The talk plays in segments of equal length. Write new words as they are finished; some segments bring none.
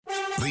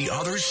The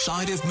Other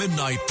Side of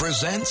Midnight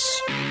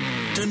presents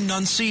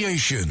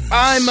Denunciations.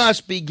 I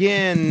must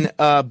begin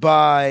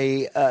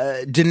by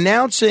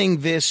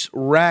denouncing this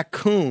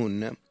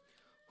raccoon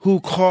who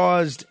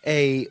caused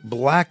a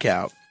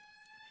blackout.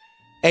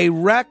 A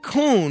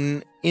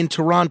raccoon in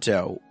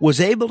Toronto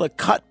was able to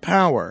cut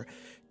power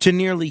to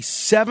nearly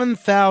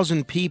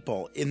 7,000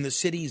 people in the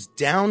city's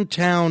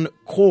downtown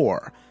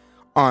core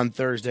on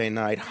Thursday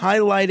night,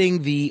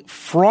 highlighting the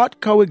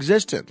fraught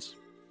coexistence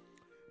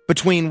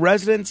between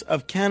residents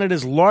of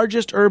Canada's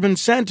largest urban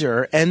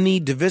centre and the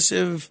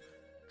divisive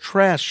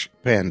trash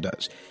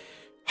pandas.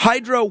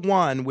 Hydro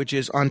One, which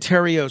is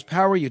Ontario's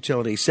power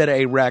utility, said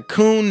a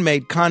raccoon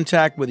made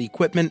contact with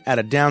equipment at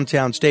a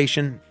downtown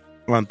station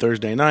on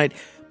Thursday night,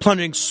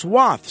 plunging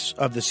swaths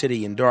of the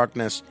city in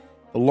darkness.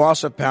 The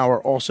loss of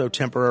power also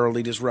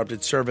temporarily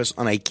disrupted service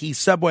on a key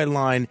subway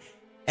line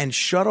and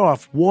shut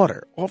off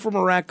water, all from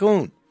a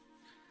raccoon.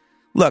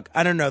 Look,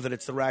 I don't know that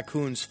it's the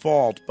raccoon's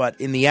fault, but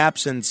in the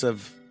absence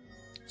of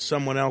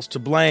someone else to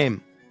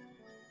blame,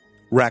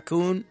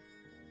 raccoon,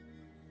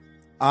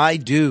 I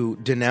do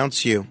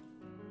denounce you.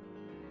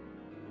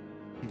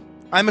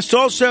 I must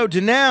also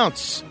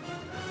denounce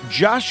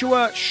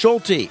Joshua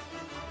Schulte,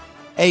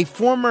 a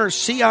former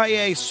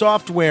CIA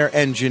software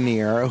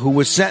engineer who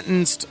was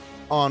sentenced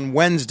on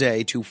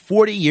Wednesday to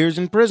 40 years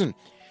in prison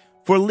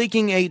for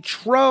leaking a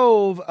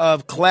trove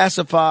of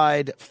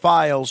classified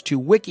files to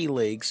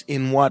WikiLeaks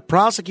in what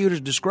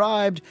prosecutors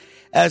described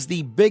as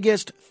the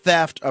biggest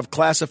theft of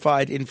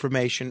classified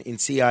information in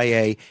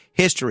CIA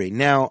history.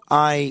 Now,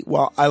 I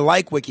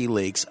like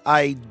WikiLeaks.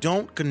 I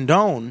don't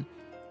condone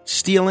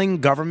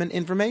stealing government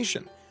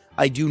information.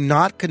 I do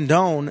not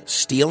condone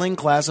stealing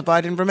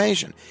classified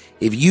information.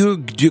 If you're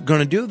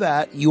going to do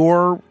that,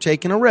 you're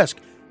taking a risk.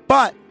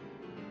 But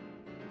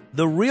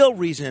the real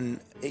reason,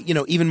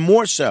 even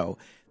more so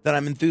that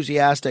I'm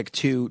enthusiastic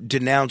to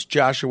denounce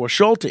Joshua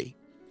Schulte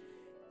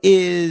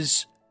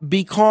is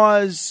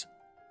because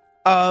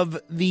of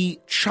the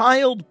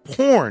child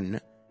porn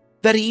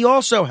that he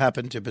also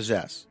happened to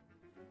possess.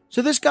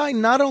 So this guy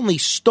not only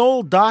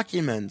stole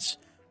documents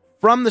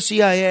from the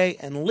CIA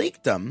and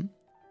leaked them,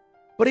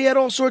 but he had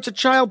all sorts of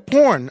child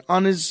porn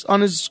on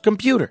his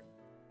computer.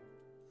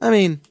 I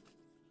mean,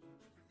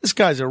 this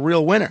guy's a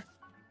real winner.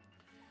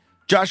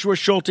 Joshua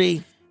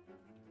Schulte,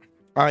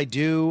 I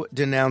do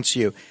denounce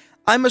you.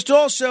 I must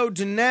also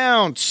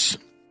denounce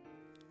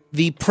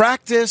the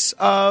practice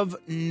of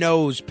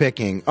nose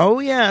picking. Oh,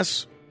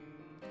 yes.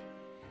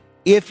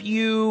 If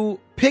you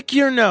pick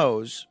your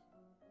nose,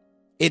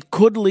 it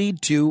could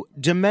lead to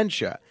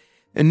dementia.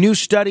 A new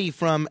study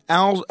from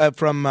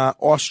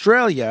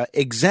Australia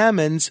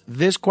examines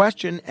this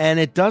question, and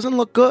it doesn't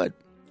look good.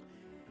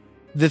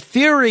 The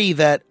theory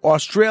that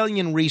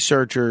Australian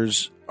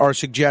researchers are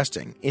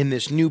suggesting in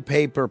this new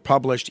paper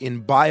published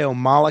in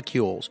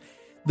Biomolecules,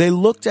 they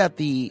looked at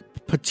the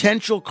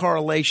potential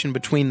correlation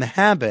between the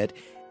habit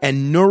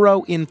and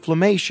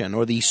neuroinflammation,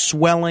 or the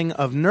swelling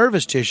of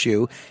nervous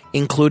tissue,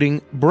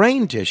 including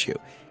brain tissue.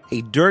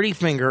 A dirty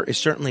finger is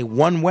certainly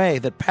one way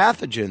that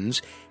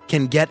pathogens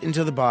can get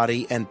into the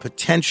body and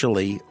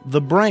potentially the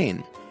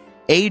brain.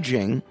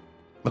 Aging,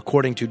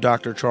 according to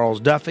Dr. Charles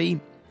Duffy,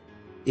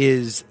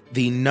 is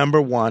the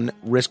number one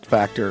risk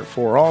factor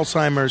for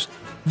Alzheimer's.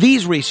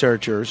 These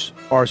researchers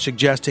are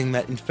suggesting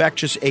that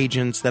infectious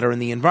agents that are in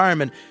the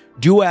environment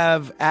do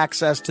have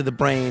access to the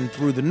brain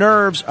through the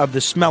nerves of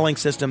the smelling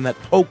system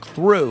that poke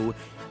through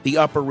the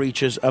upper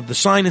reaches of the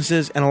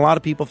sinuses, and a lot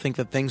of people think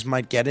that things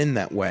might get in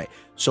that way.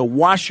 So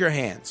wash your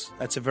hands.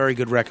 That's a very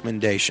good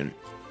recommendation.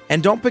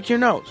 And don't pick your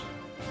nose,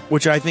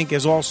 which I think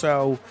is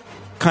also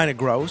kind of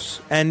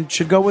gross and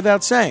should go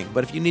without saying.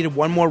 But if you needed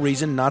one more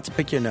reason not to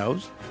pick your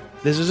nose,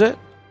 this is it.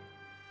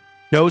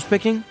 Nose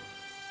picking,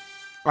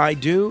 I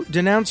do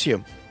denounce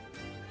you.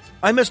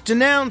 I must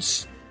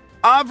denounce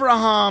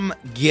Avraham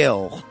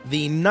Gil,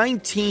 the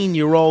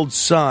 19-year-old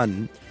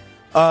son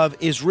of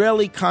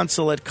Israeli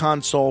consulate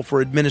consul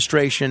for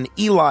administration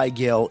Eli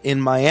Gil in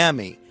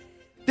Miami.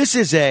 This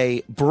is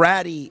a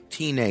bratty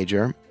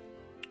teenager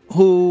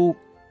who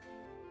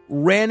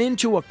ran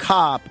into a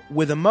cop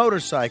with a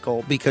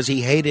motorcycle because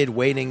he hated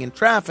waiting in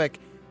traffic,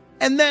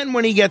 and then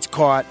when he gets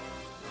caught,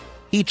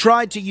 he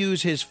tried to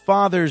use his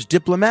father's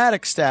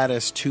diplomatic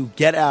status to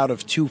get out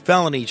of 2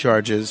 felony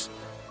charges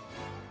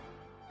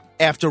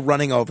after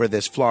running over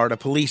this Florida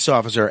police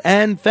officer,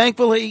 and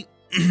thankfully,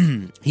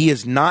 he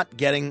is not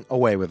getting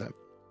away with it.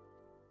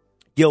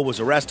 Gil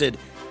was arrested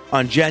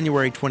on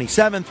January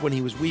 27th when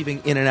he was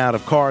weaving in and out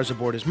of cars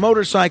aboard his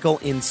motorcycle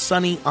in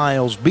Sunny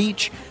Isles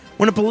Beach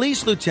when a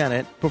police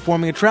lieutenant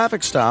performing a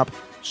traffic stop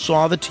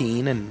saw the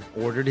teen and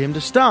ordered him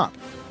to stop.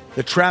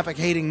 The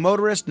traffic-hating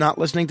motorist, not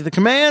listening to the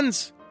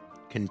commands,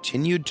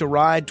 continued to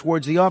ride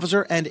towards the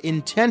officer and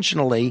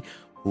intentionally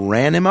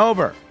ran him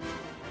over.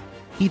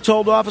 He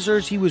told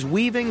officers he was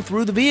weaving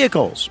through the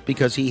vehicles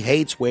because he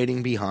hates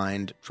waiting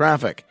behind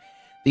traffic.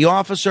 The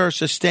officer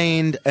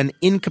sustained an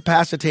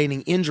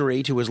incapacitating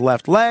injury to his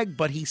left leg,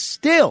 but he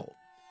still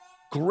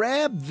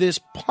grabbed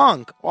this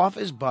punk off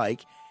his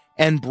bike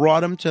and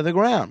brought him to the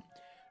ground.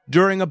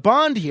 During a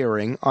bond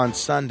hearing on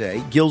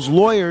Sunday, Gill's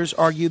lawyers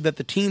argued that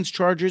the teen's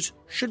charges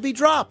should be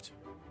dropped,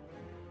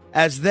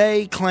 as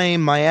they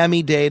claim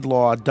Miami-Dade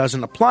law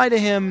doesn't apply to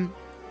him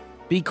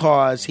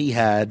because he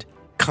had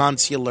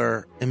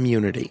consular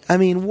immunity. I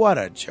mean, what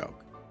a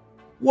joke.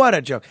 What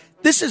a joke.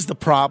 This is the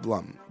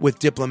problem with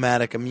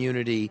diplomatic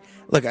immunity.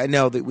 Look, I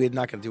know that we're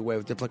not going to do away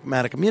with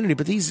diplomatic immunity,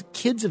 but these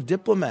kids of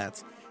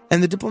diplomats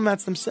and the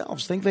diplomats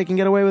themselves think they can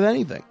get away with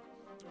anything.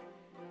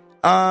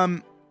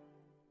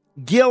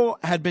 Gill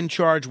had been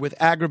charged with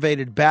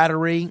aggravated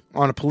battery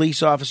on a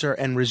police officer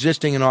and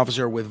resisting an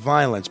officer with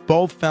violence,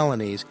 both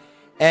felonies.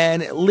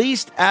 And at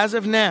least as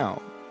of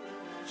now,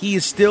 he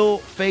is still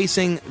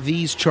facing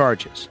these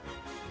charges.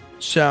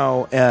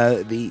 So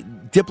the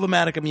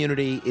diplomatic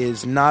immunity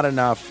is not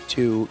enough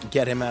to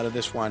get him out of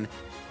this one,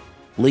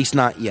 at least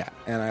not yet.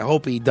 And I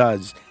hope he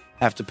does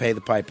have to pay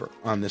the piper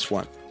on this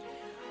one.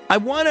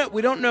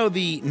 We don't know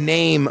the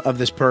name of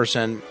this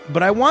person,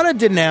 but I want to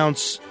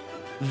denounce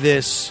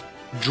this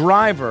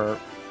driver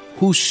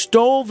who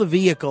stole the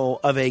vehicle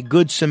of a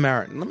Good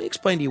Samaritan. Let me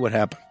explain to you what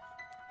happened.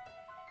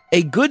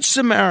 A Good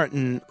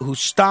Samaritan who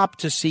stopped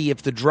to see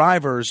if the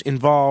drivers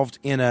involved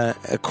in a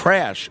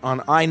crash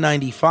on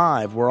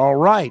I-95 were all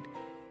right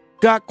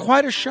got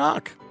quite a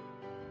shock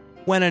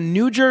when a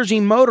New Jersey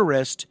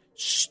motorist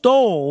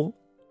stole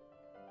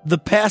the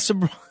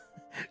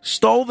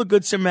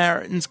Good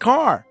Samaritan's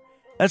car.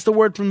 That's the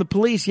word from the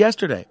police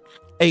yesterday.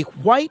 A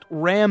white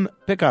Ram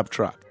pickup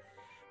truck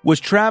was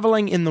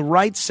traveling in the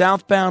right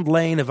southbound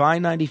lane of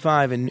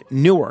I-95 in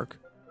Newark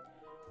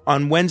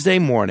on Wednesday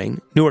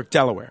morning, Newark,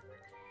 Delaware,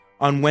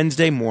 on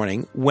Wednesday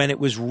morning when it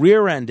was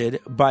rear-ended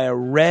by a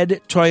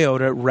red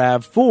Toyota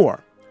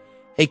RAV4.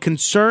 A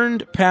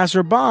concerned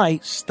passerby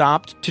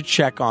stopped to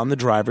check on the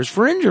drivers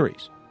for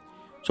injuries.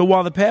 So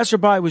while the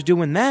passerby was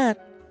doing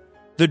that,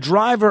 the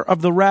driver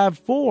of the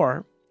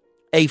RAV4,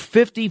 a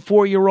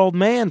 54-year-old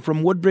man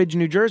from Woodbridge,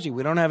 New Jersey,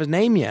 we don't have his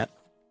name yet,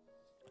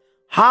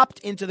 hopped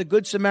into the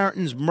Good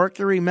Samaritan's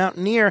Mercury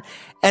Mountaineer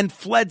and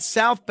fled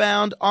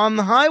southbound on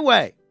the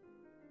highway.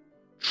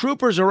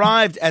 Troopers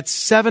arrived at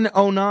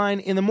 7:09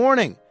 in the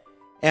morning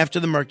after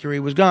the Mercury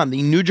was gone.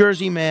 The New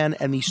Jersey man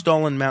and the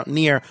stolen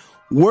Mountaineer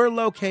were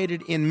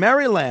located in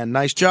Maryland.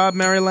 Nice job,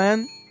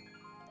 Maryland.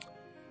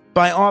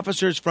 By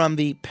officers from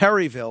the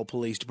Perryville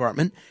Police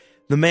Department.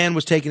 The man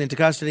was taken into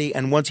custody,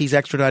 and once he's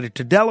extradited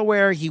to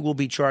Delaware, he will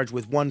be charged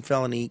with one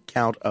felony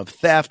count of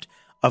theft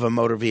of a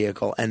motor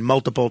vehicle and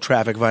multiple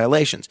traffic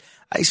violations.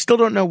 I still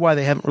don't know why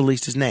they haven't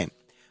released his name.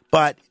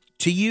 But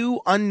to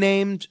you,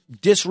 unnamed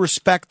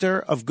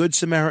disrespecter of Good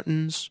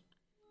Samaritans,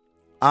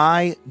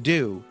 I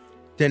do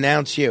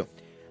denounce you.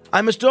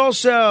 I must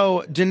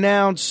also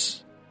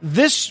denounce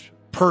this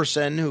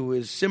person who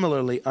is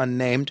similarly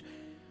unnamed,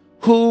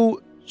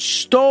 who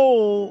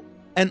stole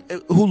and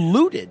who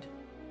looted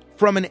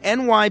from an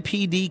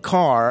NYPD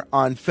car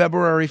on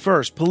February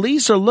 1st.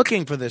 Police are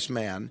looking for this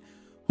man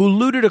who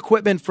looted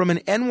equipment from an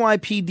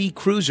NYPD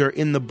cruiser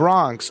in the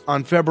Bronx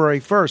on February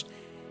 1st.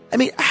 I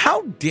mean,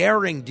 how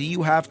daring do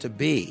you have to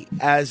be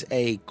as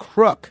a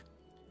crook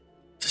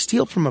to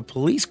steal from a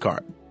police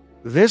car?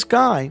 This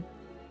guy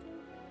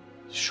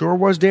sure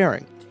was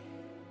daring.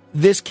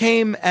 This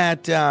came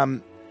at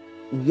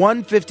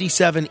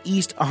 157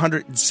 East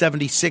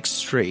 176th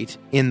Street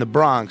in the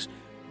Bronx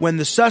when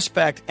the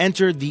suspect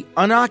entered the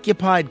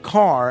unoccupied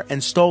car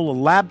and stole a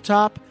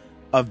laptop,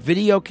 a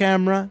video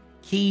camera,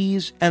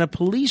 keys, and a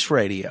police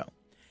radio.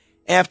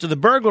 After the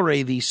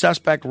burglary, the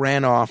suspect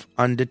ran off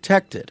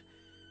undetected.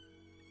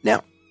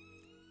 Now,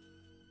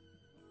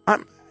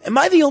 am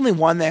I the only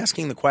one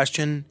asking the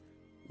question,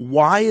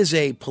 why is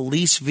a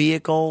police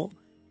vehicle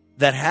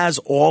that has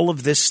all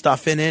of this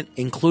stuff in it,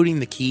 including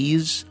the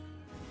keys,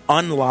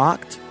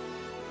 unlocked?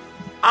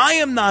 I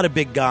am not a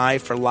big guy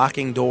for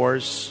locking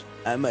doors.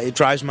 It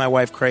drives my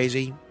wife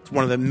crazy. It's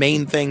one of the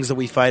main things that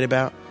we fight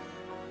about.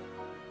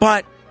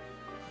 But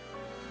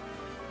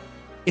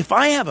if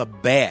I have a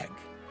bag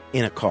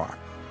in a car,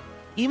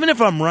 even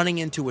if I'm running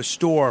into a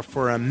store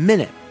for a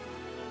minute,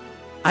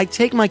 I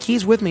take my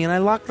keys with me and I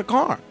lock the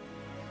car.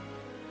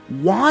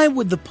 Why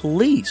would the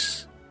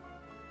police,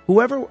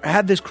 whoever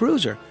had this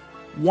cruiser,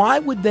 why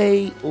would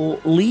they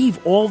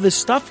leave all this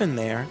stuff in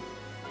there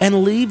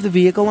and leave the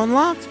vehicle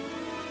unlocked?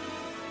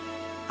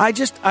 I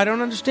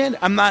don't understand.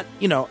 I'm not,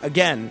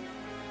 again,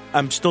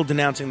 I'm still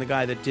denouncing the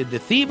guy that did the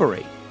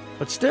thievery,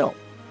 but still.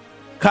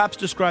 Cops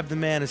described the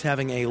man as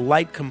having a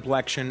light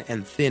complexion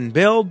and thin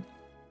build.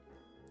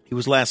 He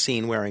was last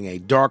seen wearing a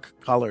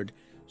dark-colored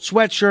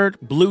sweatshirt,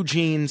 blue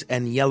jeans,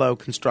 and yellow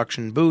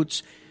construction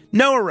boots.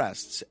 No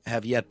arrests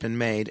have yet been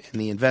made,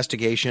 and the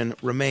investigation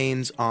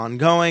remains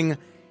ongoing.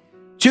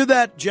 To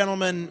that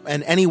gentleman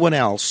and anyone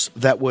else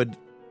that would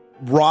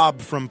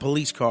rob from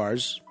police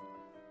cars,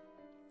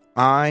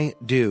 I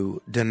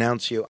do denounce you.